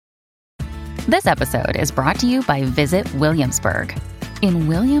This episode is brought to you by Visit Williamsburg. In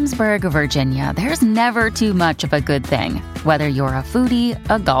Williamsburg, Virginia, there's never too much of a good thing. Whether you're a foodie,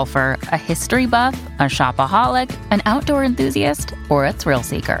 a golfer, a history buff, a shopaholic, an outdoor enthusiast, or a thrill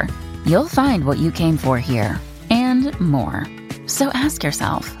seeker, you'll find what you came for here and more. So ask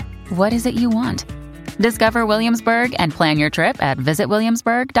yourself, what is it you want? Discover Williamsburg and plan your trip at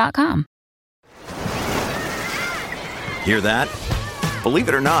visitwilliamsburg.com. Hear that? Believe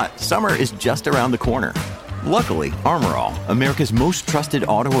it or not, summer is just around the corner. Luckily, Armor All, America's most trusted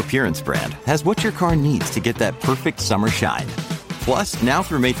auto appearance brand, has what your car needs to get that perfect summer shine. Plus, now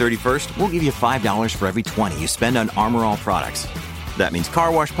through May 31st, we'll give you $5 for every $20 you spend on Armor All products. That means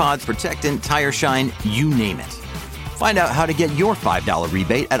car wash pods, protectant, tire shine, you name it. Find out how to get your $5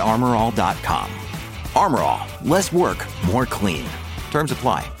 rebate at armorall.com. Armor All, less work, more clean. Terms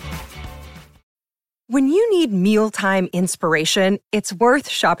apply. When you need mealtime inspiration, it's worth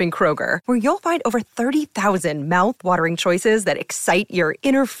shopping Kroger, where you'll find over 30,000 mouth-watering choices that excite your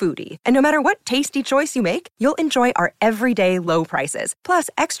inner foodie. And no matter what tasty choice you make, you'll enjoy our everyday low prices, plus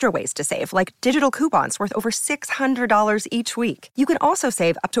extra ways to save, like digital coupons worth over $600 each week. You can also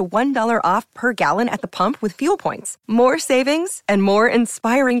save up to $1 off per gallon at the pump with fuel points. More savings and more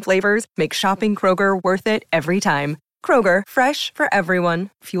inspiring flavors make shopping Kroger worth it every time. Kroger, fresh for everyone.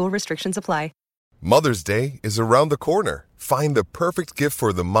 Fuel restrictions apply. Mother's Day is around the corner. Find the perfect gift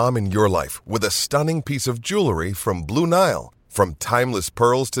for the mom in your life with a stunning piece of jewelry from Blue Nile. From timeless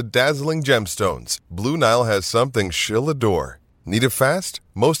pearls to dazzling gemstones, Blue Nile has something she'll adore. Need it fast?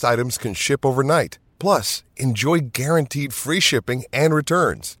 Most items can ship overnight. Plus, enjoy guaranteed free shipping and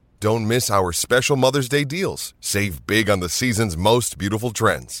returns. Don't miss our special Mother's Day deals. Save big on the season's most beautiful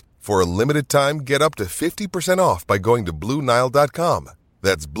trends. For a limited time, get up to 50% off by going to BlueNile.com.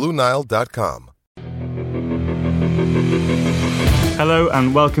 That's BlueNile.com. Hello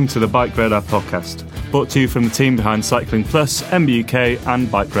and welcome to the Bike Radar podcast, brought to you from the team behind Cycling Plus, MBUK and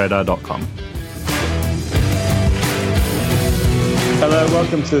BikeRadar.com. Hello,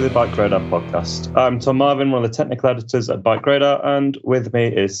 welcome to the Bike Radar podcast. I'm Tom Marvin, one of the technical editors at Bike Radar, and with me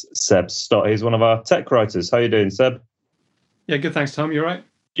is Seb Stott. He's one of our tech writers. How are you doing, Seb? Yeah, good, thanks, Tom. You all right?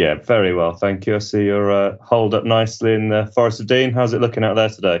 Yeah, very well, thank you. I see you're holed up nicely in the Forest of Dean. How's it looking out there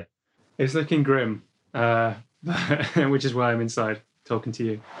today? It's looking grim, which is why I'm inside talking to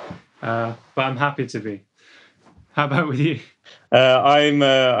you. But I'm happy to be. How about with you?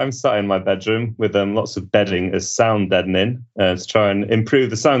 I'm sat in my bedroom with lots of bedding as sound deadening to try and improve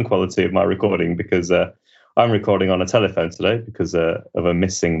the sound quality of my recording, because I'm recording on a telephone today because of a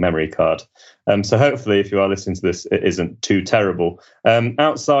missing memory card. So hopefully, if you are listening to this, it isn't too terrible.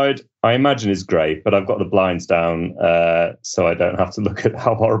 Outside, I imagine is grey, but I've got the blinds down so I don't have to look at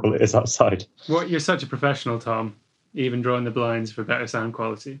how horrible it is outside. Well, you're such a professional, Tom, even drawing the blinds for better sound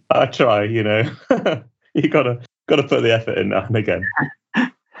quality. I try, you know. You gotta put the effort in now and again.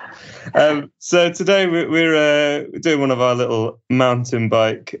 So today we're doing one of our little mountain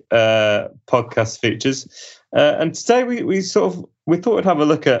bike podcast features, and today we thought we'd have a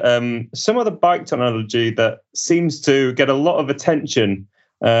look at some of the bike technology that seems to get a lot of attention,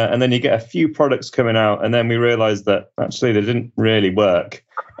 and then you get a few products coming out, and then we realise that actually they didn't really work.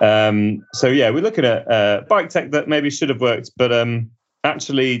 So yeah, we're looking at bike tech that maybe should have worked, but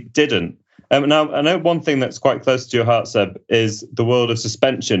actually didn't. Now, I know one thing that's quite close to your heart, Seb, is the world of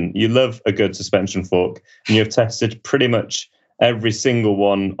suspension. You love a good suspension fork, and you've tested pretty much every single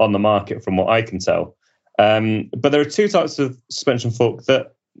one on the market from what I can tell. But there are two types of suspension fork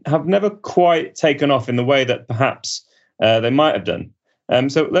that have never quite taken off in the way that perhaps they might have done.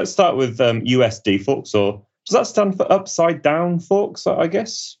 So let's start with USD forks, or does that stand for upside down forks, I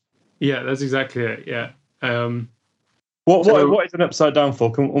guess? Yeah, that's exactly it, yeah. What is an upside down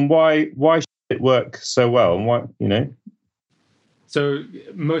fork, and why should it work so well, and why, you know? So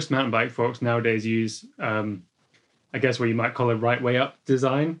most mountain bike forks nowadays use, I guess what you might call a right way up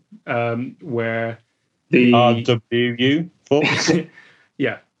design, where the RWU forks.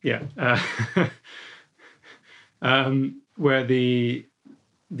 yeah. Where the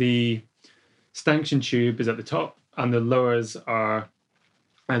stanchion tube is at the top, and the lower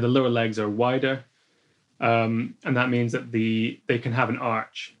legs are wider. And that means that they can have an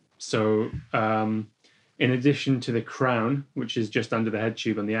arch. So in addition to the crown, which is just under the head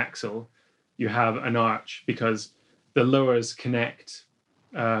tube on the axle, you have an arch because the lowers connect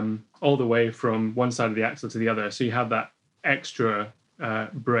all the way from one side of the axle to the other. So you have that extra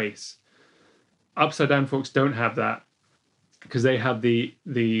brace. Upside down forks don't have that because they have the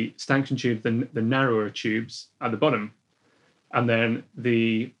stanchion tube, the narrower tubes at the bottom. And then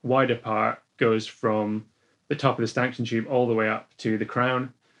the wider part goes from the top of the stanchion tube all the way up to the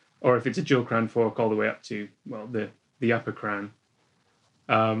crown. or if it's a dual crown fork, all the way up to, well, the upper crown.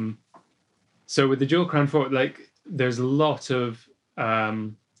 So with the dual crown fork, like there's a lot of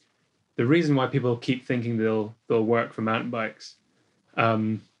the reason why people keep thinking they'll work for mountain bikes,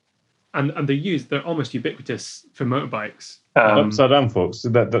 and they're almost ubiquitous for motorbikes. Upside down forks.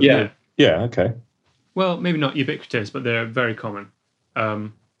 Yeah. Yeah. Okay. Well, maybe not ubiquitous, but they're very common.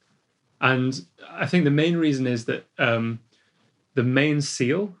 And I think the main reason is that the main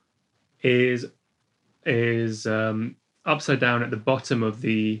seal is upside down at the bottom of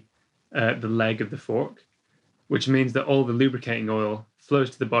the leg of the fork, which means that all the lubricating oil flows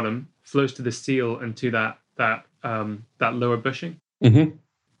to the bottom, flows to the seal and to that lower bushing. Mm-hmm.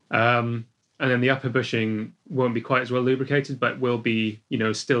 And then the upper bushing won't be quite as well lubricated, but will be,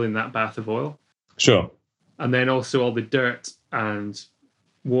 still in that bath of oil. Sure. And then also all the dirt and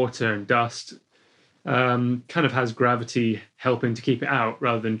water and dust kind of has gravity helping to keep it out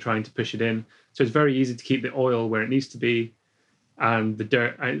rather than trying to push it in. So it's very easy to keep the oil where it needs to be, and the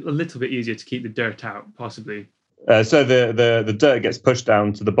dirt a little bit easier to keep the dirt out, possibly. So the dirt gets pushed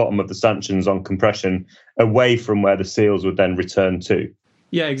down to the bottom of the stanchions on compression, away from where the seals would then return to.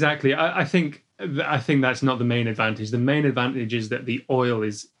 Yeah, exactly. I think that's not the main advantage. The main advantage is that the oil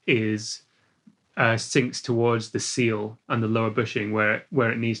sinks towards the seal and the lower bushing where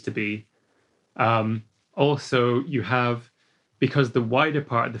it needs to be. Also, you have, because the wider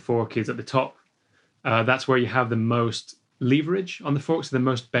part of the fork is at the top, that's where you have the most leverage on the fork, so the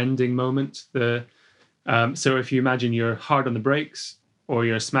most bending moment. So if you imagine you're hard on the brakes or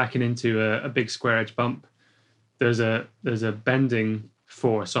you're smacking into a big square edge bump, there's a bending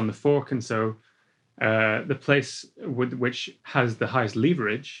force on the fork, and so the place which has the highest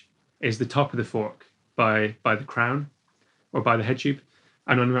leverage is the top of the fork by the crown or by the head tube,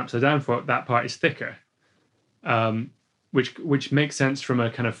 and on an upside down fork that part is thicker, which makes sense from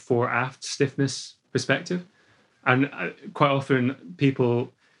a kind of fore-aft stiffness perspective. And quite often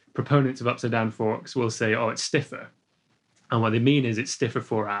proponents of upside down forks will say, oh, it's stiffer, and what they mean is it's stiffer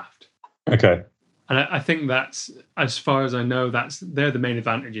fore-aft. Okay. And I think that's, as far as I know, they're the main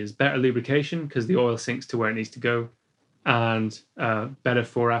advantages. Better lubrication because the oil sinks to where it needs to go, and better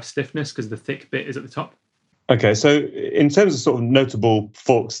fore-aft stiffness because the thick bit is at the top. Okay, so in terms of sort of notable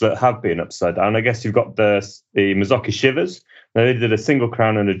forks that have been upside down, I guess you've got the Mazzocchi Shivers. Now, they did a single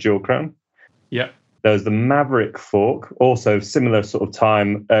crown and a dual crown. Yeah. There's the Maverick fork, also similar sort of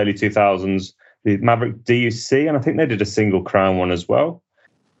time, early 2000s, the Maverick DUC, and I think they did a single crown one as well.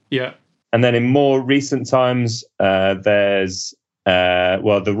 Yeah. And then in more recent times, there's, the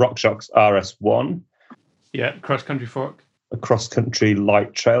RockShox RS1. Yeah, cross-country fork. A cross-country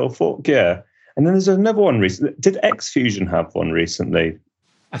light trail fork, yeah. And then there's another one recently. Did X-Fusion have one recently?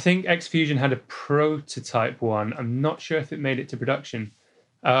 I think X-Fusion had a prototype one. I'm not sure if it made it to production.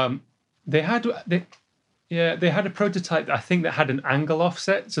 They had a prototype, I think, that had an angle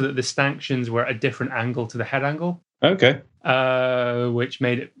offset so that the stanchions were at a different angle to the head angle. Okay. Which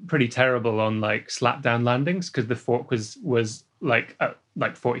made it pretty terrible on like slap down landings because the fork was like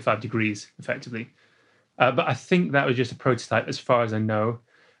 45 degrees effectively. But I think that was just a prototype as far as I know.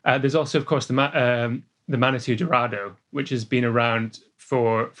 There's also, of course, the Manitou Dorado, which has been around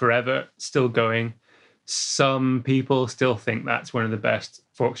for forever, still going. Some people still think that's one of the best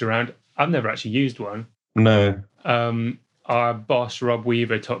forks around. I've never actually used one. No. Our boss, Rob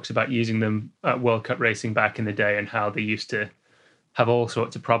Weaver, talks about using them at World Cup racing back in the day and how they used to have all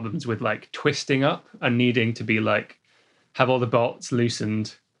sorts of problems with like twisting up and needing to be like, have all the bolts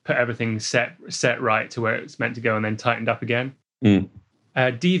loosened, put everything set right to where it's meant to go and then tightened up again. Mm.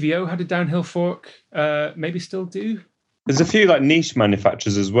 DVO had a downhill fork, maybe still do. There's a few like niche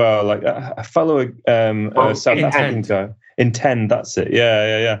manufacturers as well. Like I follow a South African guy. Intend, that's it.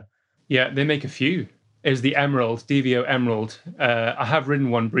 Yeah. Yeah, they make a few. Is the Emerald, DVO Emerald. I have ridden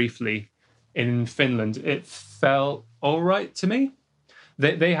one briefly in Finland. It felt all right to me.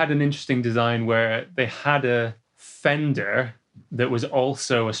 They had an interesting design where they had a fender that was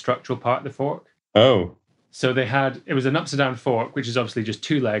also a structural part of the fork. Oh. So it was an upside down fork, which is obviously just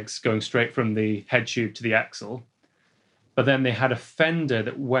two legs going straight from the head tube to the axle. But then they had a fender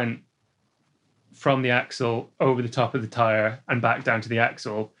that went from the axle over the top of the tire and back down to the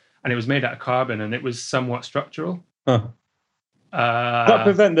axle. And it was made out of carbon and it was somewhat structural. Huh. That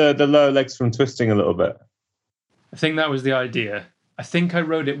prevent the lower legs from twisting a little bit. I think that was the idea. I think I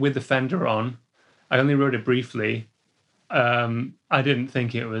rode it with the fender on. I only rode it briefly. I didn't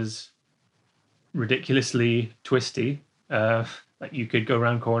think it was ridiculously twisty. Like you could go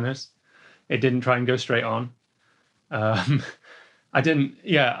around corners. It didn't try and go straight on. I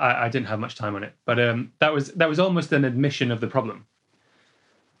didn't have much time on it. But that was almost an admission of the problem.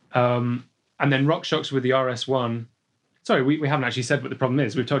 And then RockShox with the RS1. Sorry, we haven't actually said what the problem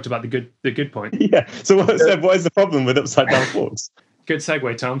is. We've talked about the good point. Yeah. So what is the problem with upside down forks? Good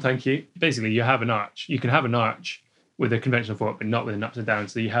segue, Tom. Thank you. Basically, you have an arch. You can have an arch with a conventional fork, but not with an upside down.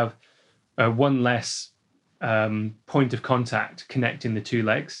 So you have one less point of contact connecting the two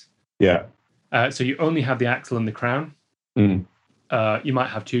legs. Yeah. So you only have the axle and the crown. Mm. You might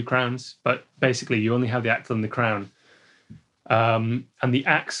have two crowns, but basically you only have the axle and the crown. And the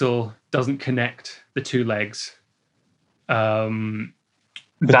axle doesn't connect the two legs.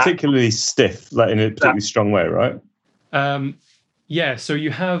 Particularly stiff, like in a particularly strong way, right? Yeah, so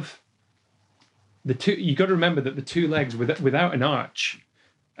you have the two. You got to remember that the two legs without an arch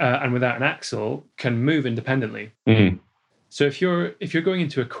and without an axle can move independently. Mm. So if you're going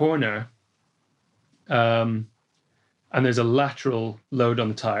into a corner, and there's a lateral load on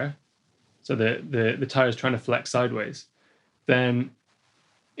the tire, so the tire is trying to flex sideways, then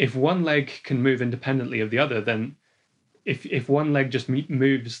if one leg can move independently of the other, then if one leg just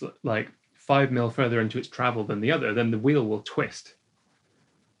moves like 5 mil further into its travel than the other, then the wheel will twist.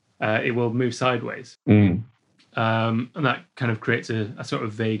 It will move sideways. Mm. And that kind of creates a sort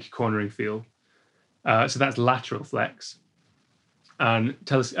of vague cornering feel. So that's lateral flex. And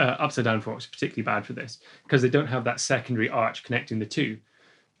upside down forks are particularly bad for this because they don't have that secondary arch connecting the two.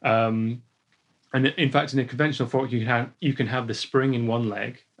 And in fact, in a conventional fork, you can have the spring in one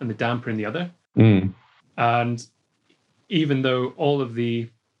leg and the damper in the other. Mm. And even though all of the,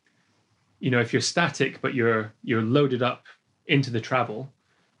 if you're static but you're loaded up into the travel,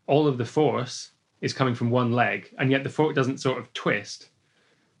 all of the force is coming from one leg, and yet the fork doesn't sort of twist.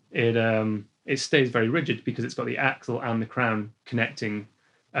 It stays very rigid because it's got the axle and the crown connecting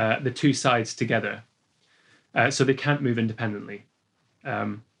the two sides together, so they can't move independently.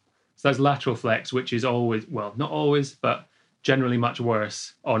 So that's lateral flex, which is always, well, not always, but generally much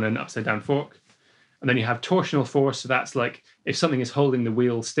worse on an upside down fork. And then you have torsional force, so that's like if something is holding the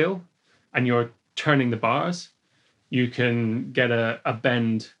wheel still and you're turning the bars, you can get a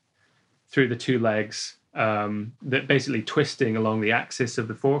bend through the two legs that basically twisting along the axis of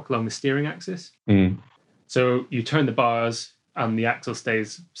the fork, along the steering axis. Mm. So you turn the bars and the axle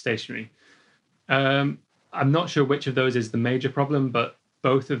stays stationary. I'm not sure which of those is the major problem, but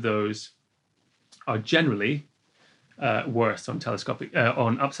both of those are generally worse on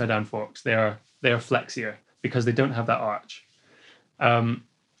on upside down forks. They are flexier because they don't have that arch.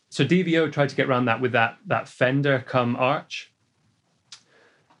 So DVO tried to get around that with that fender come arch.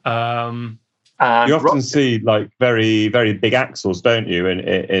 You often see like very, very big axles, don't you?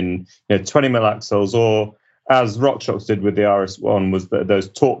 In 20 mil axles, or as RockShox did with the RS1, was those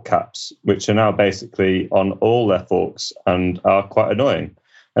torque caps, which are now basically on all their forks and are quite annoying.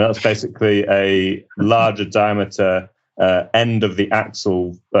 And that's basically a larger diameter end of the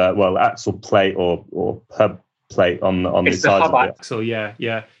axle, axle plate or hub plate on the sides of the axle.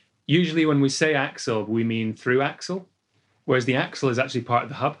 Yeah. Usually when we say axle, we mean through axle, whereas the axle is actually part of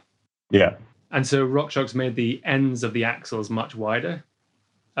the hub. Yeah. And so RockShox made the ends of the axles much wider.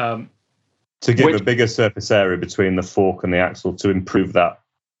 To give a bigger surface area between the fork and the axle to improve that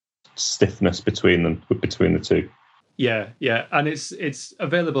stiffness between the two. Yeah. And it's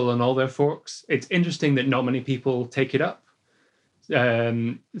available on all their forks. It's interesting that not many people take it up,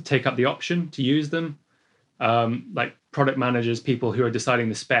 take up the option to use them. Like product managers, people who are deciding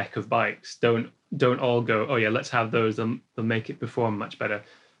the spec of bikes don't all go, oh yeah, let's have those. They'll make it perform much better.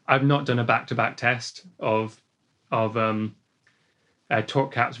 I've not done a back-to-back test of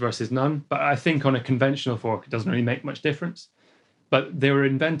torque caps versus none, but I think on a conventional fork, it doesn't really make much difference. But they were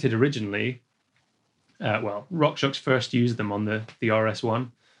invented originally. RockShox first used them on the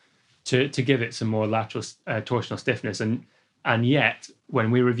RS1 to give it some more lateral torsional stiffness, and yet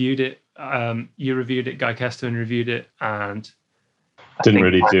when we reviewed it, you reviewed it, Guy Kesterman reviewed it, and didn't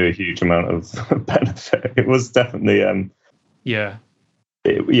really do a huge amount of benefit. It was definitely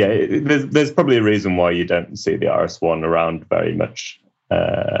there's probably a reason why you don't see the RS1 around very much.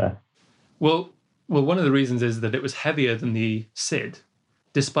 Well, one of the reasons is that it was heavier than the SID,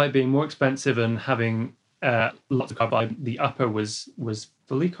 despite being more expensive and having lots of carbon. The upper was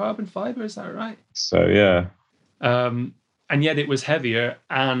fully carbon fiber. Is that right? So yeah. And yet it was heavier,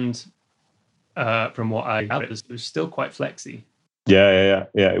 and from what I gathered, it was still quite flexy. Yeah.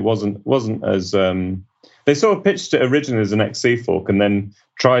 It wasn't as they sort of pitched it originally as an XC fork and then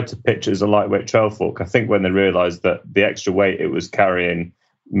tried to pitch it as a lightweight trail fork. I think when they realised that the extra weight it was carrying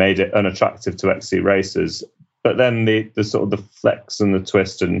made it unattractive to XC racers. But then the sort of the flex and the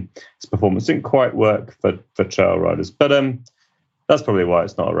twist and its performance didn't quite work for trail riders. But that's probably why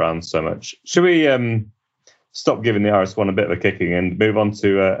it's not around so much. Should we stop giving the RS1 a bit of a kicking and move on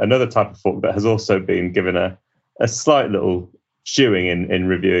to another type of fork that has also been given a slight little shoeing in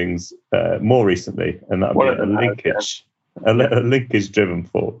reviewings more recently, and that would be a linkage-driven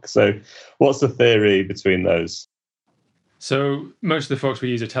fork. So what's the theory between those? So most of the forks we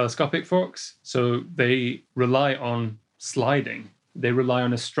use are telescopic forks, so they rely on sliding. They rely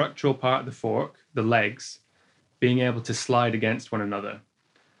on a structural part of the fork, the legs, being able to slide against one another.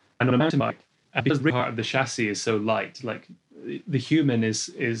 And on a mountain bike, because the part of the chassis is so light, like the human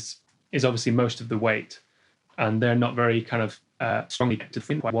is obviously most of the weight, and they're not very kind of strongly to the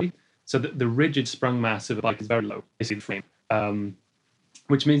frame quite wide. So the rigid sprung mass of a bike is very low, basically the frame,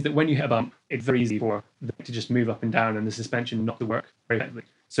 which means that when you hit a bump, it's very easy for the bike to just move up and down and the suspension not to work very effectively.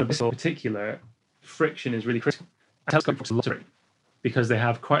 So in particular, friction is really critical. And telescopic forks are lots of it because they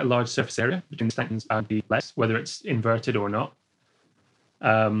have quite a large surface area between the stanchions and the legs, whether it's inverted or not.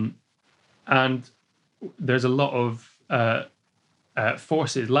 And there's a lot of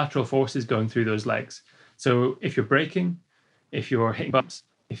forces, lateral forces going through those legs. So if you're braking, if you're hitting bumps,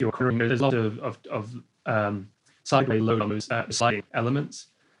 if you're cornering, there's a lot of sideways load on those sliding elements,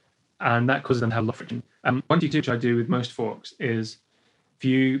 and that causes them to have a lot of friction. One trick which I do with most forks is if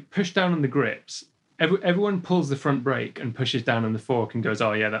you push down on the grips, everyone pulls the front brake and pushes down on the fork and goes,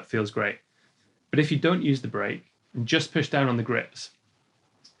 oh yeah, that feels great. But if you don't use the brake and just push down on the grips,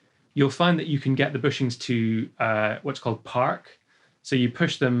 you'll find that you can get the bushings to what's called park. So you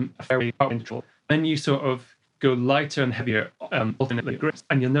push them a fairly far interval, then you sort of go lighter and heavier alternately grips,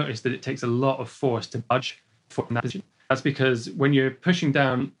 and you'll notice that it takes a lot of force to budge fork in that position. That's because when you're pushing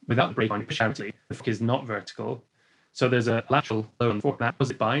down without the brake on, you push vertically, the fork is not vertical. So there's a lateral load on the fork that does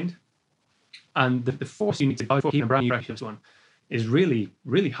it bind. And the force you need to bind for keeping a brand new precious one is really,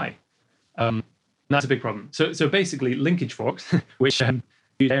 really high. That's a big problem. So basically, linkage forks, which use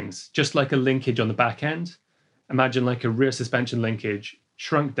bearings, just like a linkage on the back end. Imagine like a rear suspension linkage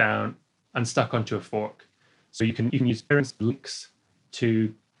shrunk down and stuck onto a fork. So you can use bearings, links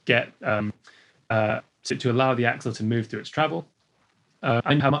to get to allow the axle to move through its travel.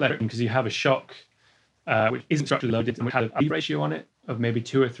 And you have that because you have a shock which isn't structurally loaded and which has a ratio on it of maybe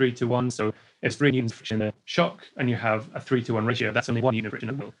 2 or 3 to 1. So if 3 newtons friction in a shock and you have a 3 to 1 ratio, that's only 1 newton of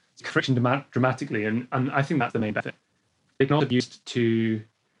friction. It's friction dramatically, and I think that's the main benefit. They can also be used to,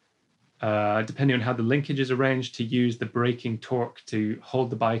 depending on how the linkage is arranged, to use the braking torque to hold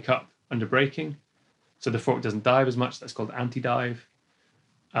the bike up under braking. So the fork doesn't dive as much. That's called anti-dive.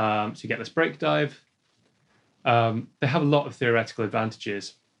 So you get this brake dive. They have a lot of theoretical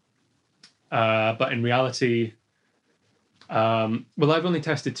advantages. But in reality, well, I've only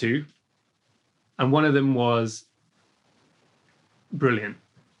tested 2. And one of them was brilliant.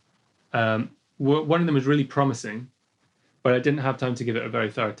 One of them was really promising, but I didn't have time to give it a very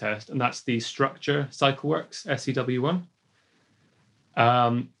thorough test. And that's the Structure CycleWorks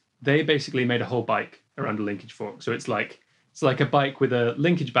SCW1. They basically made a whole bike around a linkage fork. So it's like a bike with a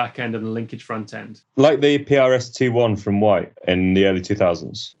linkage back end and a linkage front end. Like the PRS-21 from White in the early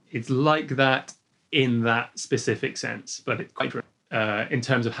 2000s. It's like that in that specific sense, but it's quite different in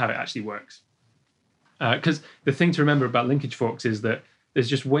terms of how it actually works. Because the thing to remember about linkage forks is that there's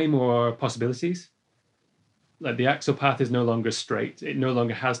just way more possibilities. Like the axle path is no longer straight. It no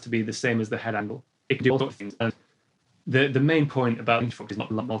longer has to be the same as the head angle. It can do all sorts of things. And the main point about linkage forks is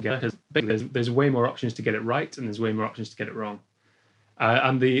not lump together, because basically there's way more options to get it right and there's way more options to get it wrong.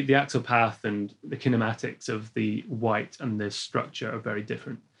 And the axle path and the kinematics of the White and the Structure are very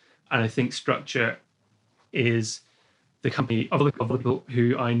different. And I think Structure is the company of the people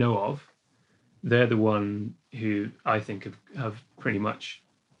who I know of. They're the one who I think have pretty much,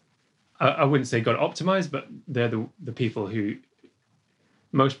 I wouldn't say got it optimized, but they're the people who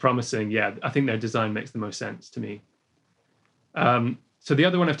most promising. Yeah, I think their design makes the most sense to me. So the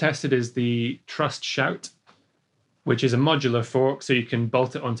other one I've tested is the Trust Shout, which is a modular fork, so you can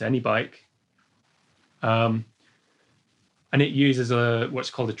bolt it onto any bike. And it uses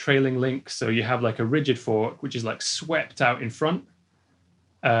what's called a trailing link. So you have like a rigid fork, which is like swept out in front,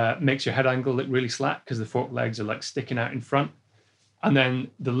 makes your head angle look really slack because the fork legs are like sticking out in front. And then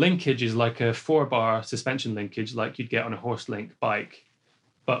the linkage is like a 4-bar suspension linkage, like you'd get on a horse link bike,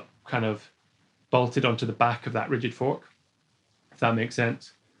 but kind of bolted onto the back of that rigid fork, if that makes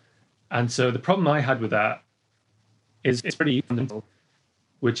sense. And so the problem I had with that is it's pretty fundamental,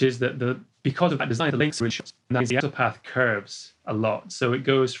 which is that because of that design, the links are really short, and that means the axle path curves a lot. So it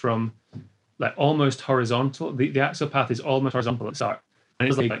goes from like almost horizontal. The axle path is almost horizontal at the start, and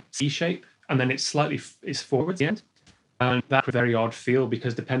it's like C shape, and then it's forwards at the end. And that's a very odd feel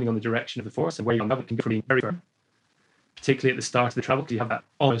because depending on the direction of the force and where you're on level, it can go from being very firm, particularly at the start of the travel, because you have that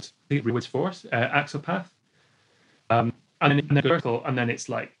almost rearwards force axle path, And then it goes vertical, and then it's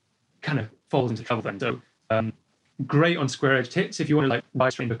like kind of falls into trouble then. So great on square edged hits if you want to like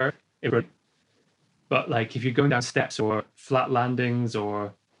ride straight into a curve. It would. But like if you're going down steps or flat landings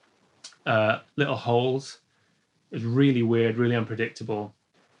or little holes, it's really weird, really unpredictable.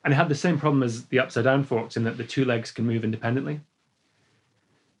 And it had the same problem as the upside down forks in that the two legs can move independently.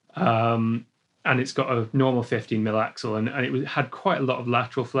 And it's got a normal 15 mil axle, and it had quite a lot of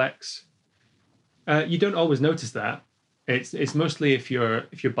lateral flex. You don't always notice that. It's mostly if your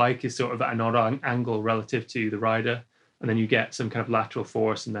bike is sort of at an odd angle relative to the rider, and then you get some kind of lateral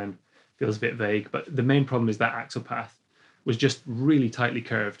force, and then feels a bit vague. But the main problem is that axle path was just really tightly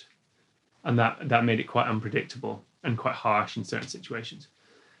curved, and that made it quite unpredictable and quite harsh in certain situations.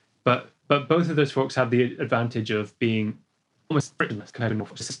 But both of those forks have the advantage of being almost frictionless compared to normal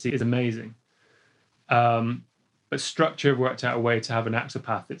forks. Consistency is amazing. But structure worked out a way to have an axle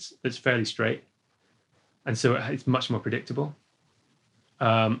path that's fairly straight, and so it's much more predictable.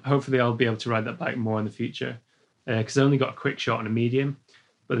 Hopefully I'll be able to ride that bike more in the future, because I only got a quick shot on a medium,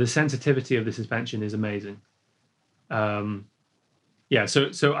 but the sensitivity of the suspension is amazing. So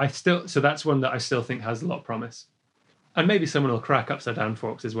that's one that I still think has a lot of promise. And maybe someone will crack upside down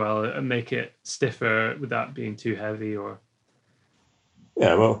forks as well and make it stiffer without being too heavy. Or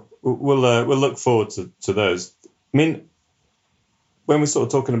yeah, well, we'll look forward to those. I mean, when we're sort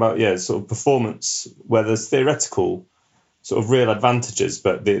of talking about sort of performance, where there's theoretical sort of real advantages,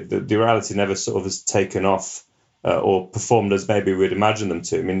 but the reality never sort of has taken off or performed as maybe we'd imagine them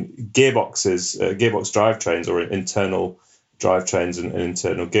to. I mean, gearbox drivetrains or internal drivetrains and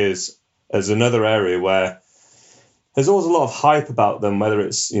internal gears is another area where there's always a lot of hype about them, whether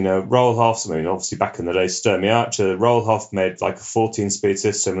it's, Rollhoffs. I mean, obviously back in the day, Sturmey Archer, Rollhoff made like a 14-speed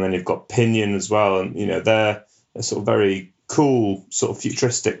system, and then you've got Pinion as well. And, they're sort of very cool, sort of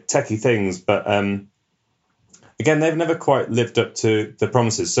futuristic, techie things. But again, they've never quite lived up to the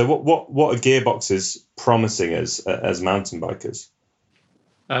promises. So what are gearboxes promising as mountain bikers?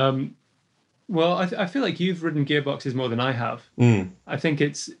 Well, I feel like you've ridden gearboxes more than I have. I think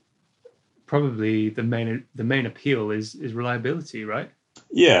it's probably the main appeal is reliability, right?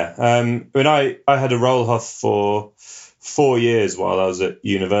 Yeah. I mean, I had a Rollhoff for 4 years while I was at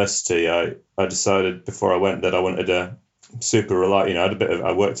university. I decided before I went that I wanted a super reliable.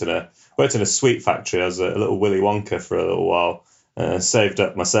 I worked in a sweet factory. I was a little Willy Wonka for a little while. Saved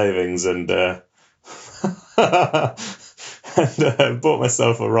up my savings and bought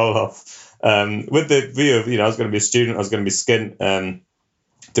myself a Rollhoff. With the view of, I was going to be a student, I was going to be skint.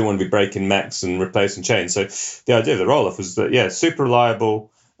 Didn't want to be breaking mechs and replacing chains. So the idea of the Rollhoff was that, super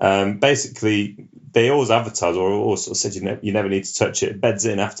reliable. Basically, they always advertise or always sort of said you never need to touch it. It beds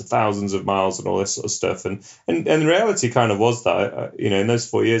in after thousands of miles and all this sort of stuff. And the reality kind of was that, in those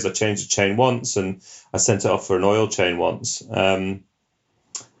 4 years, I changed a chain once and I sent it off for an oil chain once. The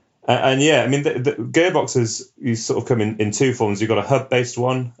gearboxes, you sort of come in two forms. You've got a hub-based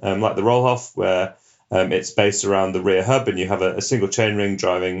one, like the Rollhoff, where it's based around the rear hub, and you have a single chain ring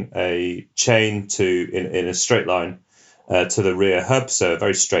driving a chain in a straight line to the rear hub, so a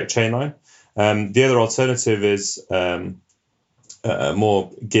very straight chain line. The other alternative is a more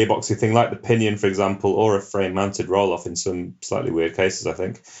gearboxy thing, like the Pinion, for example, or a frame-mounted Rollhoff in some slightly weird cases, I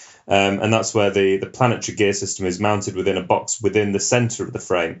think. And that's where the planetary gear system is mounted within a box within the center of the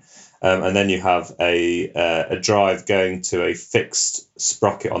frame. And then you have a drive going to a fixed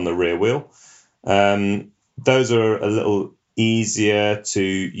sprocket on the rear wheel. Those are a little easier to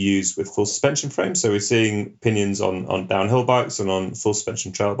use with full suspension frames. So we're seeing Pinions on downhill bikes and on full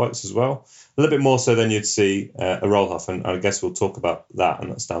suspension trail bikes as well. A little bit more so than you'd see a Rollhoff. And I guess we'll talk about that.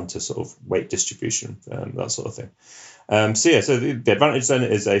 And that's down to sort of weight distribution, that sort of thing. So the advantage then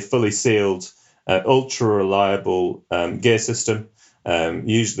is a fully sealed, ultra reliable gear system,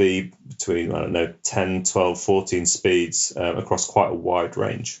 usually between, 10, 12, 14 speeds across quite a wide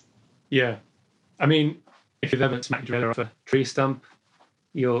range. Yeah. I mean, if you've ever smacked your head off a tree stump,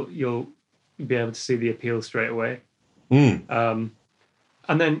 you'll be able to see the appeal straight away. And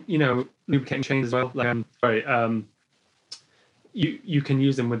then, lubricating chains as well. You can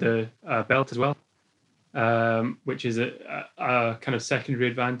use them with a belt as well. Which is a kind of secondary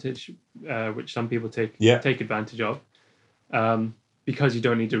advantage, which some people take advantage of. Because you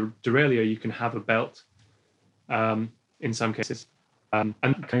don't need a derailleur, you can have a belt in some cases. And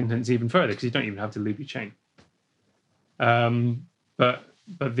it's even further because you don't even have to lube your chain. But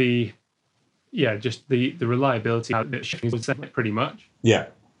the reliability is pretty much. Yeah.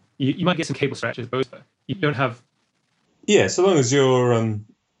 You might get some cable stretches, but you don't have. Yeah, so long as you're a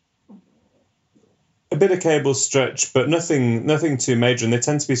bit of cable stretch, but nothing too major, and they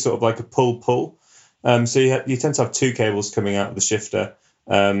tend to be sort of like a pull. So you tend to have two cables coming out of the shifter.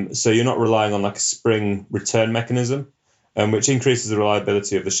 So you're not relying on like a spring return mechanism, which increases the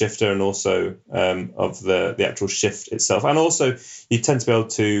reliability of the shifter and also of the actual shift itself. And also you tend to be able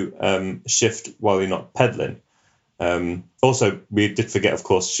to shift while you're not pedaling. Also, we did forget, of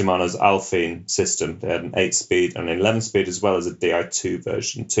course, Shimano's Alpine system. They had an 8-speed and an 11-speed as well as a Di2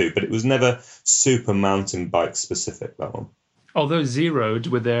 version too, but it was never super mountain bike specific, that one. Although Zeroed,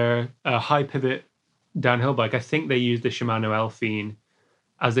 with their high pivot downhill bike, I think they used the Shimano Alpine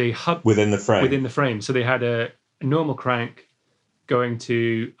as a hub within the frame. So they had a normal crank going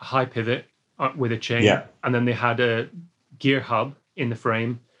to high pivot with a chain, and then they had a gear hub in the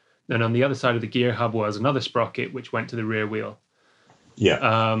frame. Then on the other side of the gear hub was another sprocket which went to the rear wheel.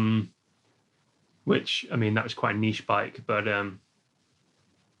 Yeah. Which, I mean, that was quite a niche bike, but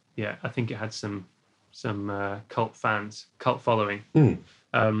yeah, I think it had some cult following.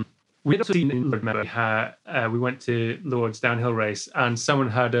 We had also seen in we went to Lord's downhill race, and someone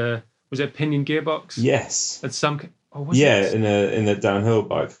had was it a pinion gearbox? Yes. At some, in a downhill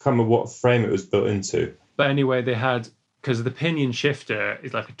bike. I can't remember what frame it was built into. But anyway, they had, because the pinion shifter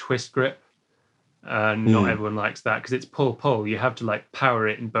is like a twist grip, and not everyone likes that because it's pull. You have to like power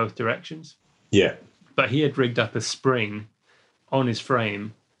it in both directions. Yeah. But he had rigged up a spring on his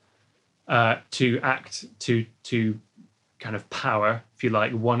frame to act to kind of power, if you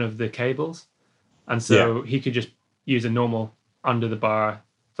like, one of the cables, and so he could just use a normal under the bar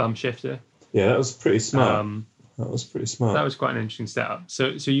thumb shifter. Yeah, that was pretty smart. That was quite an interesting setup. So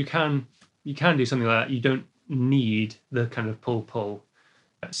you can do something like that. You don't need the kind of pull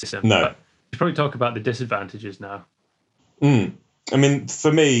system. No. But we should probably talk about the disadvantages now. I mean,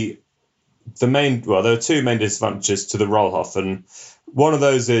 for me, there are two main disadvantages to the Rollhoff, and one of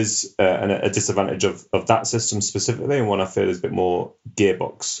those is a disadvantage of that system specifically, and one I feel is a bit more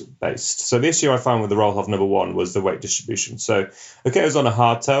gearbox based. So the issue I found with the Rollhoff number one was the weight distribution. So, okay, it was on a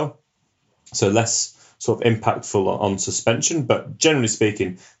hardtail, so less sort of impactful on suspension, but generally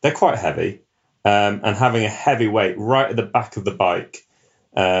speaking, they're quite heavy. And having a heavy weight right at the back of the bike,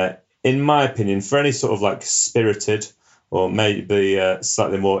 in my opinion, for any sort of like spirited or maybe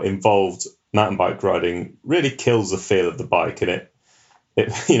slightly more involved mountain bike riding, really kills the feel of the bike. And it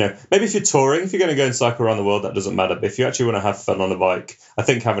maybe if you're touring, if you're going to go and cycle around the world, that doesn't matter. But if you actually want to have fun on a bike, I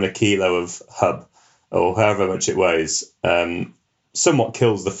think having a kilo of hub or however much it weighs somewhat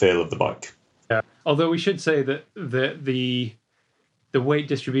kills the feel of the bike. Yeah. Although we should say that the weight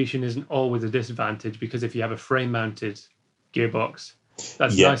distribution isn't always a disadvantage, because if you have a frame-mounted gearbox,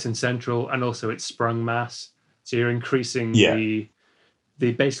 that's nice and central, and also it's sprung mass, so you're increasing the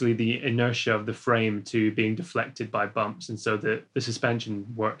basically the inertia of the frame to being deflected by bumps, and so the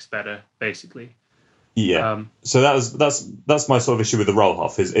suspension works better, basically. Yeah. So that's my sort of issue with the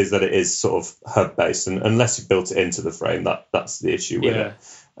Rollhoff is that it is sort of hub based, and unless you built it into the frame, that's the issue with it.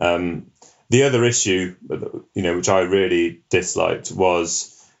 The other issue, which I really disliked,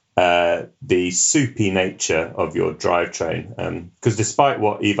 was the soupy nature of your drivetrain. Because despite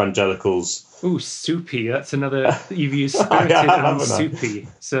what evangelicals... Ooh, soupy. That's another... You've used spirited and soupy.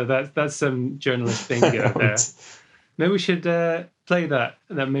 So that's some journalist bingo there. Maybe we should play that.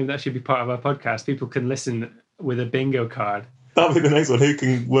 Maybe that should be part of our podcast. People can listen with a bingo card. That'll be the next one. Who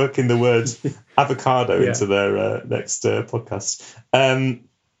can work in the words avocado into their next podcast?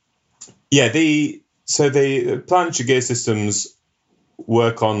 The planetary gear systems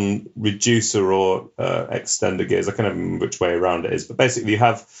work on reducer or extender gears. I can't remember which way around it is, but basically you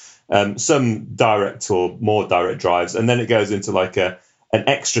have some direct or more direct drives, and then it goes into like an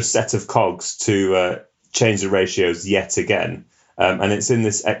extra set of cogs to change the ratios yet again. And it's in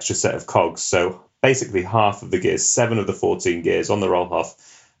this extra set of cogs. So basically half of the gears, 7 of the 14 gears on the Rollhoff,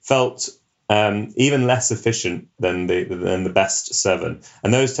 felt even less efficient than the best 7,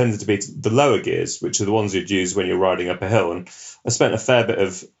 and those tended to be the lower gears, which are the ones you'd use when you're riding up a hill. And I spent a fair bit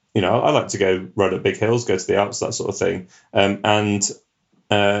of, I like to go ride up big hills, go to the Alps, that sort of thing, and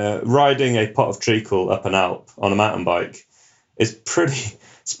riding a pot of treacle up an Alp on a mountain bike is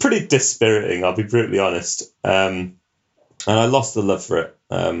pretty dispiriting, I'll be brutally honest. And I lost the love for it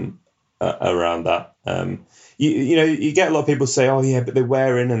around that. You get a lot of people say, oh yeah, but they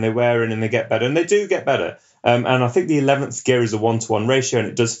wear in and they get better, and they do get better. And I think the 11th gear is a 1-to-1 ratio, and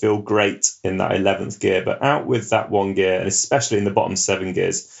it does feel great in that 11th gear. But out with that 1 gear, and especially in the bottom 7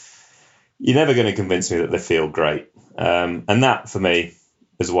 gears, you're never going to convince me that they feel great. And that for me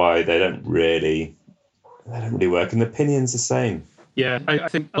is why they don't really work. And the pinion's the same. Yeah, I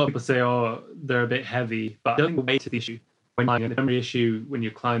think a lot of people say, oh, they're a bit heavy, but I don't think the weight is the issue. The primary issue when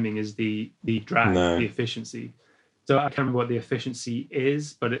you're climbing is the drag, the efficiency. So I can't remember what the efficiency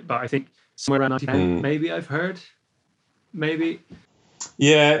is, but I think somewhere around 90%. Maybe I've heard. Maybe.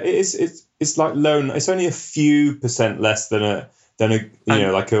 Yeah, it's like low. It's only a few percent less than a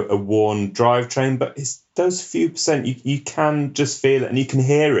like a worn drivetrain, but it's those few percent you can just feel it and you can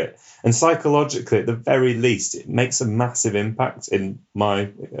hear it. And psychologically, at the very least, it makes a massive impact in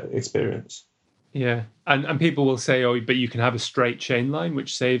my experience. Yeah, and people will say, oh, but you can have a straight chain line,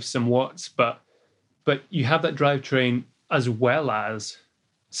 which saves some watts, but you have that drivetrain as well as,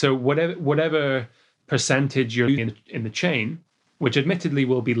 so whatever percentage you're in the chain, which admittedly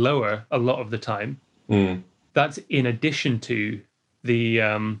will be lower a lot of the time, that's in addition to the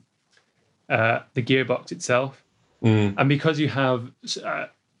gearbox itself. And because you have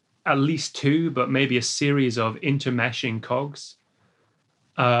at least two, but maybe a series of intermeshing cogs,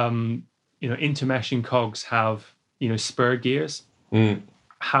 intermeshing cogs have, spur gears,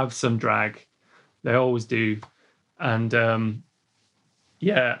 have some drag. They always do. And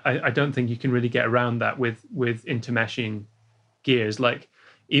I don't think you can really get around that with intermeshing gears. Like,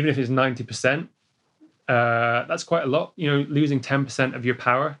 even if it's 90%, that's quite a lot. Losing 10% of your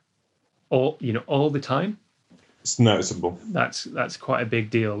power all the time. It's noticeable. That's quite a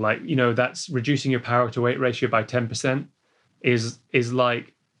big deal. Like, that's reducing your power to weight ratio by 10% is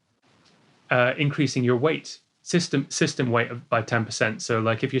like increasing your weight, system weight by 10%. So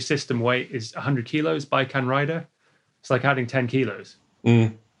like if your system weight is 100 kilos, bike and rider, it's like adding 10 kilos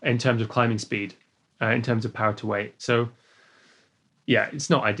in terms of climbing speed, in terms of power to weight. So yeah, it's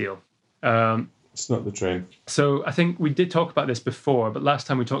not ideal. It's not the dream. So I think we did talk about this before, but last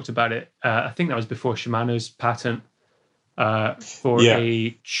time we talked about it, I think that was before Shimano's patent for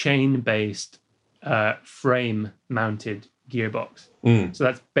a chain-based frame-mounted gearbox. So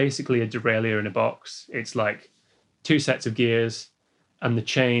that's basically a derailleur in a box. It's like two sets of gears and the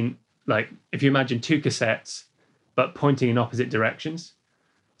chain, like if you imagine two cassettes, but pointing in opposite directions.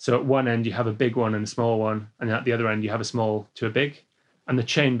 So at one end you have a big one and a small one, and at the other end you have a small to a big. And the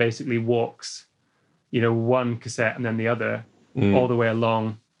chain basically walks, one cassette and then the other all the way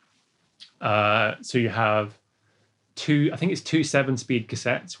along. So you have two 7-speed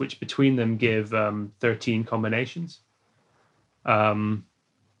cassettes, which between them give 13 combinations.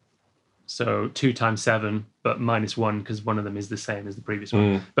 So 2 times 7, but minus 1 because one of them is the same as the previous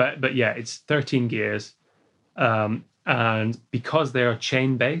one. But yeah, it's 13 gears. And because they are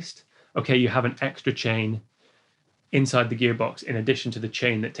chain based, okay, you have an extra chain inside the gearbox in addition to the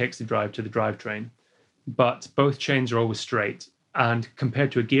chain that takes the drive to the drivetrain. But both chains are always straight. And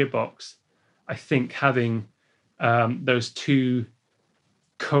compared to a gearbox, I think having those two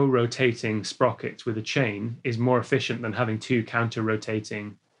co-rotating sprockets with a chain is more efficient than having two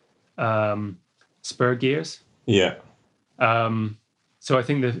counter-rotating spur gears. Yeah. So I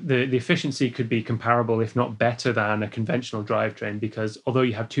think the efficiency could be comparable, if not better, than a conventional drivetrain, because although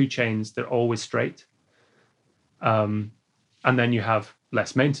you have two chains, they're always straight. And then you have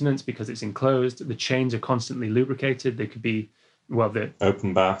less maintenance because it's enclosed. The chains are constantly lubricated. They could be, the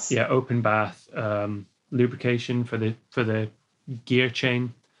open bath. Yeah, open bath lubrication for the gear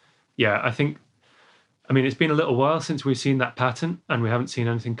chain. Yeah, I mean, it's been a little while since we've seen that patent and we haven't seen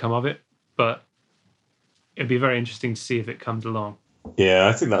anything come of it, but it'd be very interesting to see if it comes along. Yeah,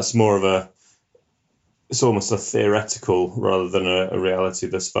 I think that's more of it's almost a theoretical rather than a reality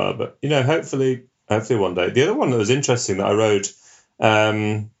thus far. But, hopefully one day. The other one that was interesting that I rode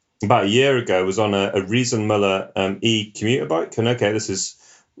about a year ago was on a Riesenmüller e-commuter bike. And okay, this is,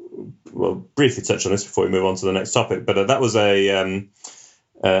 briefly touch on this before we move on to the next topic. But that was a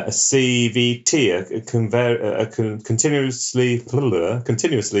CVT, a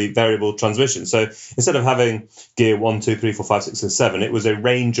continuously variable transmission. So instead of having gear 1, 2, 3, 4, 5, 6, and 7, it was a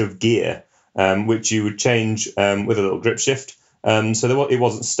range of gear which you would change with a little grip shift. So it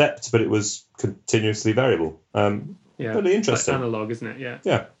wasn't stepped, but it was continuously variable. Really interesting. Like analog, isn't it? Yeah.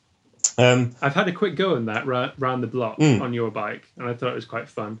 Yeah. I've had a quick go in that round the block on your bike, and I thought it was quite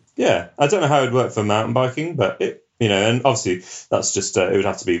fun. Yeah, I don't know how it'd work for mountain biking, but it, and obviously that's just it would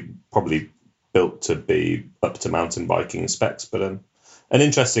have to be probably built to be up to mountain biking specs, but an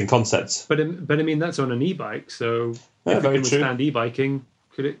interesting concept. But I mean that's on an e-bike, so if it can withstand e-biking,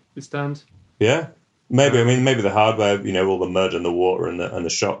 could it withstand? Yeah, maybe. I mean, maybe the hardware, all the mud and the water and the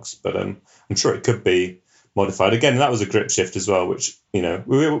shocks, but I'm sure it could be modified. Again, that was a grip shift as well, which we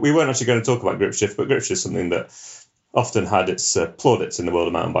weren't actually going to talk about grip shift, but grip shift is something that often had its plaudits in the world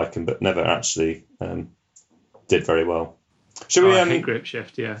of mountain biking, but never actually did very well. Should we? I hate grip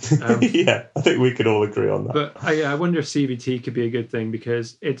shift. Yeah. Yeah, I think we could all agree on that. But I wonder if CVT could be a good thing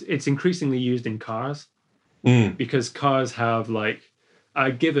because it's increasingly used in cars because cars have like a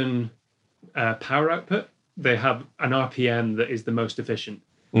given power output. They have an RPM that is the most efficient.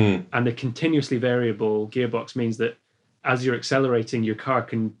 And a continuously variable gearbox means that as you're accelerating, your car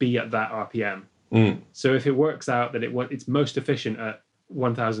can be at that RPM. So if it works out that it's most efficient at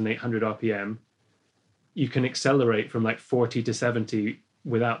 1,800 RPM, you can accelerate from like 40 to 70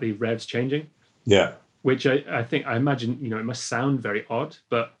 without the revs changing. Yeah. Which I imagine, it must sound very odd,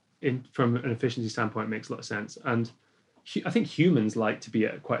 but from an efficiency standpoint, it makes a lot of sense. And I think humans like to be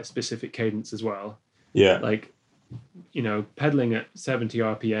at quite a specific cadence as well. Yeah. Like, pedaling at 70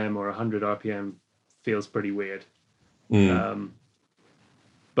 RPM or 100 RPM feels pretty weird. But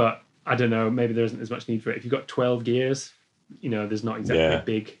I don't know, maybe there isn't as much need for it. If you've got 12 gears, there's not exactly a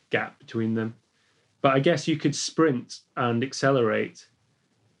big gap between them. But I guess you could sprint and accelerate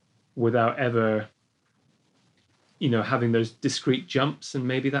without ever, having those discrete jumps, and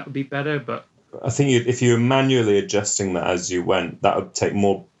maybe that would be better. But I think if you were manually adjusting that as you went, that would take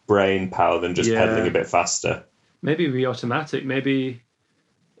more brain power than just pedaling a bit faster. Maybe it would be automatic. Maybe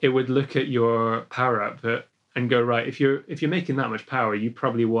it would look at your power output and go, right, if you're making that much power, you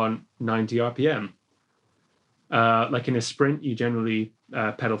probably want 90 RPM. Like in a sprint, you generally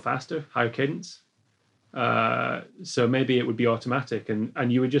pedal faster, higher cadence. So maybe it would be automatic,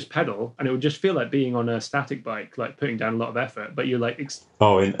 and you would just pedal, and it would just feel like being on a static bike, like putting down a lot of effort, but you're like...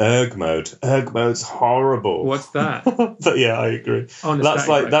 in erg mode. Erg mode's horrible. What's that? But yeah, I agree.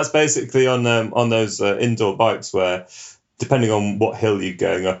 That's basically on those indoor bikes where, depending on what hill you're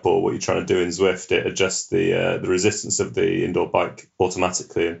going up or what you're trying to do in Zwift, it adjusts the resistance of the indoor bike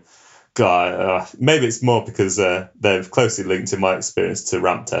automatically. And maybe it's more because they're closely linked in my experience to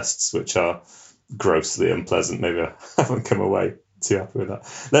ramp tests, which are grossly unpleasant. Maybe I haven't come away too happy with that.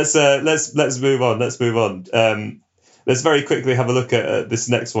 Let's move on. Let's very quickly have a look at this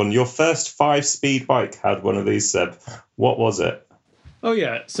next one. Your first 5-speed bike had one of these, Seb. What was it? Oh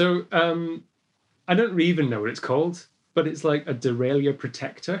yeah, so I don't even know what it's called, but it's like a derailleur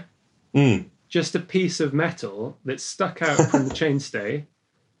protector. Just a piece of metal that stuck out from the chainstay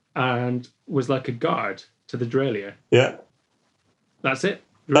and was like a guard to the derailleur. Yeah. That's it.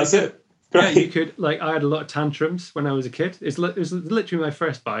 That's it. Great. Yeah, you could, I had a lot of tantrums when I was a kid. It was literally my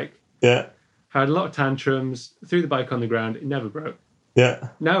first bike. Yeah. I had a lot of tantrums, threw the bike on the ground, it never broke. Yeah.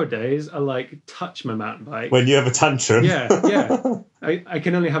 Nowadays, I touch my mountain bike. When you have a tantrum. Yeah. I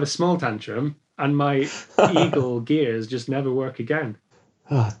can only have a small tantrum, and my Eagle gears just never work again.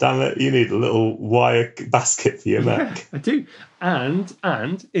 Oh, damn it. You need a little wire basket for your neck. Yeah, I do. And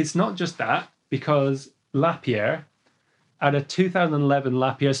it's not just that, because Lapierre had a 2011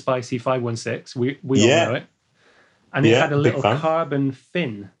 Lapierre Spicy 516. We all know it. And it had a little carbon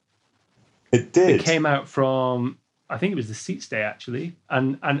fin. It did. It came out from, I think it was the seat stay actually,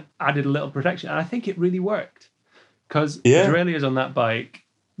 and added a little protection. And I think it really worked, because the derailleurs on that bike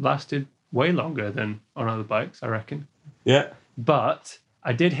lasted way longer than on other bikes, I reckon. Yeah. But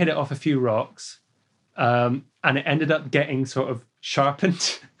I did hit it off a few rocks, and it ended up getting sort of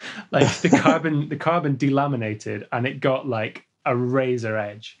sharpened. Like the carbon delaminated, and it got like a razor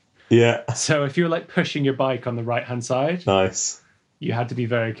edge. Yeah. So if you're pushing your bike on the right hand side, nice, you had to be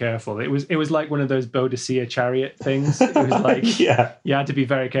very careful. It was like one of those Boadicea chariot things. It was like you had to be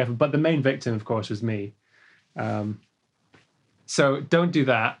very careful. But the main victim, of course, was me. So don't do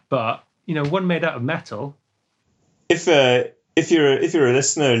that. But one made out of metal. If you're a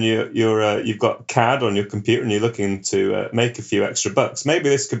listener and you've got CAD on your computer and you're looking to make a few extra bucks, maybe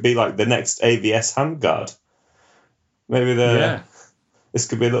this could be like the next AVS handguard. Maybe this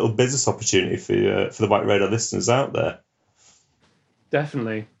could be a little business opportunity for the Bike Radar listeners out there.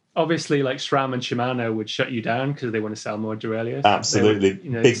 Definitely. Obviously, SRAM and Shimano would shut you down because they want to sell more derailleurs. Absolutely,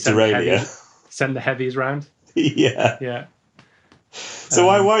 big derailleur. Send the heavies round. Yeah. So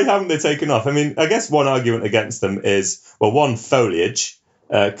why haven't they taken off? I mean, I guess one argument against them is, well, one, foliage,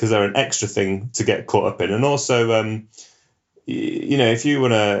 because they're an extra thing to get caught up in. And also, if you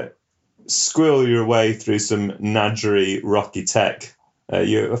want to squirrel your way through some nadgery rocky tech,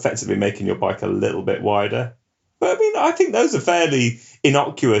 you're effectively making your bike a little bit wider. But I mean, I think those are fairly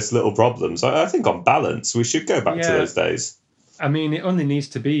innocuous little problems. I think on balance, we should go back to those days. I mean, it only needs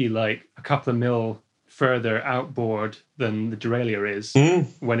to be a couple of mil further outboard than the derailleur is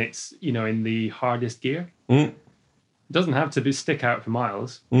when it's in the hardest gear. It doesn't have to stick out for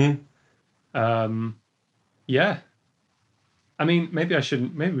miles. I mean, maybe we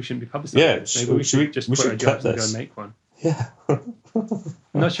shouldn't be publicizing. Yeah, maybe we should just quit our jobs and go and make one. Yeah. I'm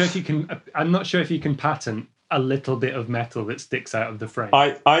not sure if you can patent a little bit of metal that sticks out of the frame.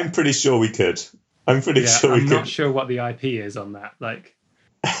 I'm pretty sure we could. I'm not sure what the IP is on that.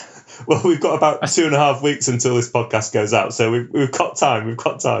 Well, we've got about 2.5 weeks until this podcast goes out, so we've got time. We've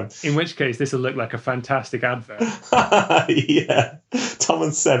got time. In which case, this will look like a fantastic advert. Yeah, Tom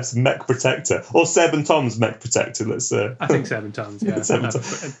and Seb's mech protector, or Seb and Tom's mech protector. Let's. I think Seb and Tom's. Yeah, Seb and I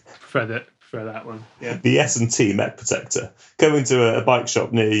prefer that one. Yeah. The S&T mech protector coming to a bike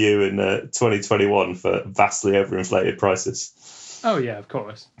shop near you in 2021 for vastly overinflated prices. Oh yeah, of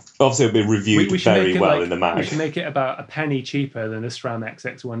course. Obviously, it'll be reviewed very well in the mag. We should make it about a penny cheaper than the SRAM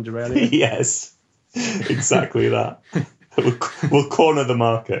XX1 Derailleur. Yes, exactly that. We'll corner the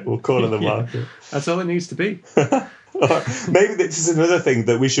market. Market. That's all it needs to be. Maybe this is another thing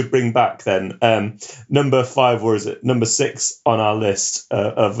that we should bring back then. Number 5, or is it number 6 on our list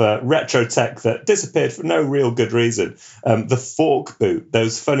of retro tech that disappeared for no real good reason. The fork boot,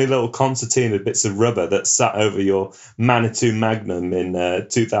 those funny little concertina bits of rubber that sat over your Manitou Magnum in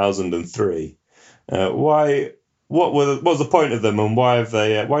 2003. What was the point of them, and why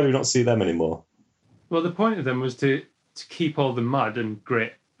do we not see them anymore? Well, the point of them was to keep all the mud and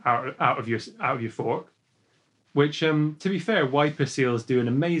grit out of your fork. Which, to be fair, wiper seals do an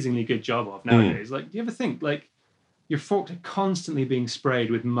amazingly good job of nowadays. Like, do you ever think, like, your forks are constantly being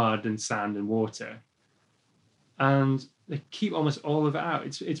sprayed with mud and sand and water, and they keep almost all of it out?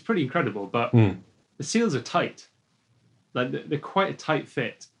 It's pretty incredible, but the seals are tight. Like, they're quite a tight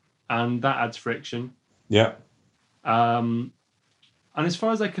fit, and that adds friction. Yeah. And as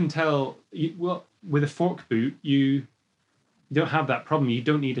far as I can tell, with a fork boot, you don't have that problem. You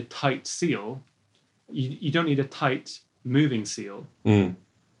don't need a tight seal. You don't need a tight moving seal to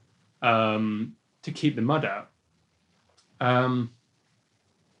keep the mud out. I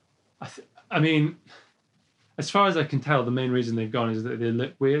mean, as far as I can tell, the main reason they've gone is that they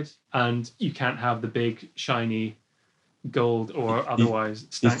look weird, and you can't have the big shiny gold or otherwise.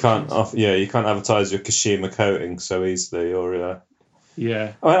 You can't advertise your Kashima coating so easily, or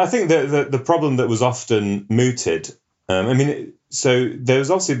yeah. I think the problem that was often mooted. So there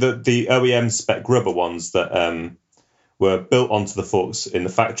was obviously the OEM spec rubber ones that were built onto the forks in the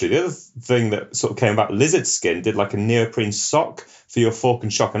factory. The other thing that sort of came about, Lizard Skin did like a neoprene sock for your fork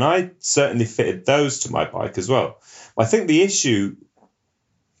and shock, and I certainly fitted those to my bike as well. I think the issue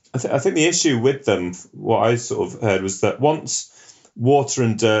with them, what I sort of heard, was that once water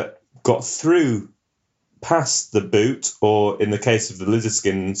and dirt got through past the boot, or in the case of the Lizard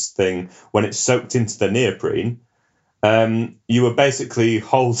Skins thing, when it soaked into the neoprene, you were basically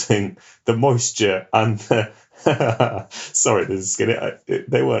holding the moisture and sorry, Lizard Skin,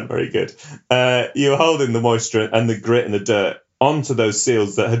 they weren't very good. You were holding the moisture and the grit and the dirt onto those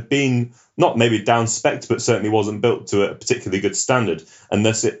seals that had been not maybe down-spec'd, but certainly wasn't built to a particularly good standard, and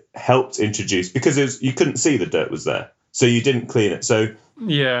thus it helped introduce, because you couldn't see the dirt was there, so you didn't clean it. So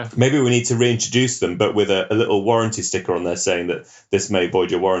yeah, maybe we need to reintroduce them, but with a little warranty sticker on there saying that this may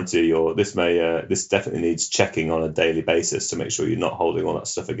void your warranty, or this definitely needs checking on a daily basis to make sure you're not holding all that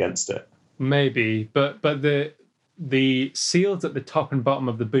stuff against it. Maybe, but the seals at the top and bottom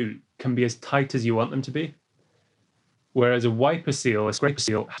of the boot can be as tight as you want them to be. Whereas a wiper seal, a scraper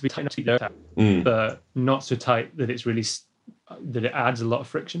seal, has to be tight enough to keep dirt out, but not so tight that it's really that it adds a lot of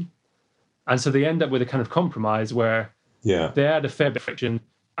friction. And so they end up with a kind of compromise where they add a fair bit of friction,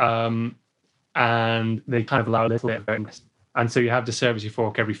 and they kind of allow a little bit of burn. And so you have to service your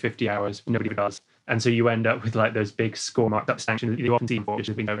fork every 50 hours. Nobody does. And so you end up with like those big score marked up stanchions that you often see in forks, which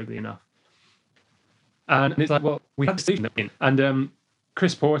has been perfectly enough. And it's like, well, we have the solution. And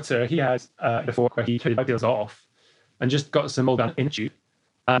Chris Porter, he has a fork where he took the wheels off and just got some mold down in a tube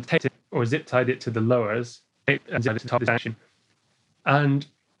and taped it or zip tied it to the lowers, taped and zipped it to the top of the stanchion. And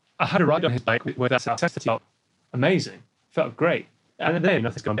I had a ride on his bike where that accessibility felt amazing, felt great. And then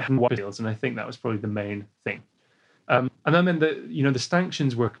nothing's gone down water seals, and I think that was probably the main thing. And then the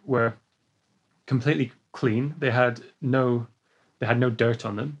stanchions were completely clean. They had no dirt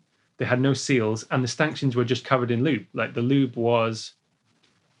on them. They had no seals, and the stanchions were just covered in lube. Like the lube was,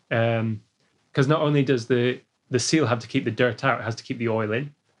 because not only does the seal have to keep the dirt out, it has to keep the oil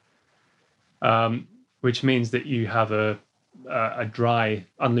in, which means that you have a dry,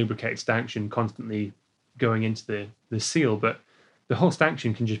 unlubricated stanchion constantly going into the seal, but the whole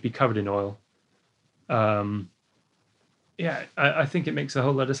stanchion can just be covered in oil. I think it makes a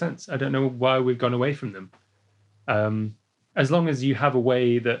whole lot of sense. I don't know why we've gone away from them. As long as you have a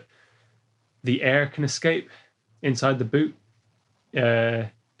way that the air can escape inside the boot,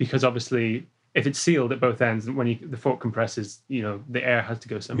 because obviously if it's sealed at both ends, when the fork compresses, the air has to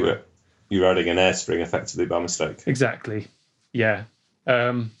go somewhere. You're adding an air spring effectively by mistake. Exactly. Yeah.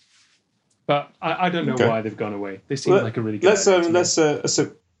 But I don't know why they've gone away. They seem like a really good idea.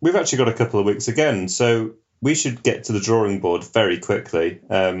 So we've actually got a couple of weeks again. So we should get to the drawing board very quickly,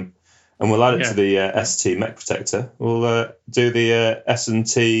 and we'll add it to the ST mech protector. We'll do the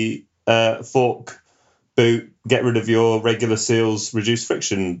S&T fork boot, get rid of your regular seals, reduce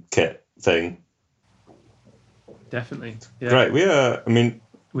friction kit thing. Definitely. Yeah. Great.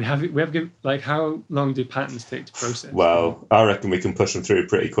 We have like, how long do patents take to process? Well, I reckon we can push them through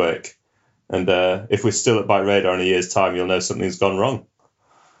pretty quick. And if we're still at Bike Radar in a year's time, you'll know something's gone wrong.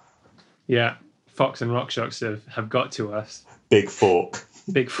 Yeah. Fox and RockShox have got to us. Big fork.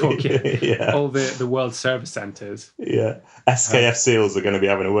 Big fork, yeah. Yeah. All the world service centres. Yeah. SKF seals are going to be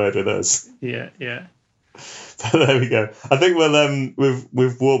having a word with us. Yeah, yeah. But there we go. I think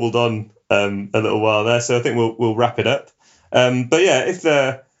we've warbled on a little while there, so I think we'll wrap it up. But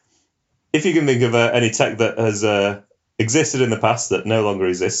yeah, if you can think of any tech that has existed in the past that no longer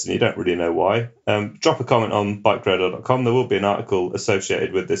exists and you don't really know why, drop a comment on bikeradar.com. There will be an article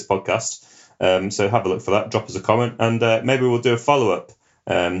associated with this podcast, so have a look for that. Drop us a comment, and maybe we'll do a follow-up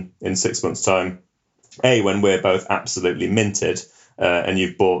in 6 months' time. A, when we're both absolutely minted, and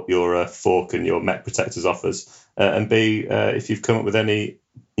you've bought your fork and your mech protectors off us, and B, if you've come up with any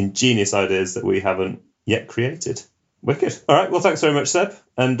ingenious ideas that we haven't yet created. Wicked. All right, well, thanks very much, Seb,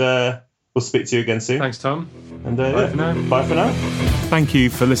 and we'll speak to you again soon. Thanks, Tom. And bye for now. Thank you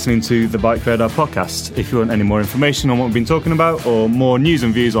for listening to the Bike Radar podcast. If you want any more information on what we've been talking about or more news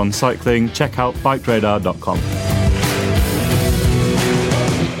and views on cycling, check out bikeradar.com.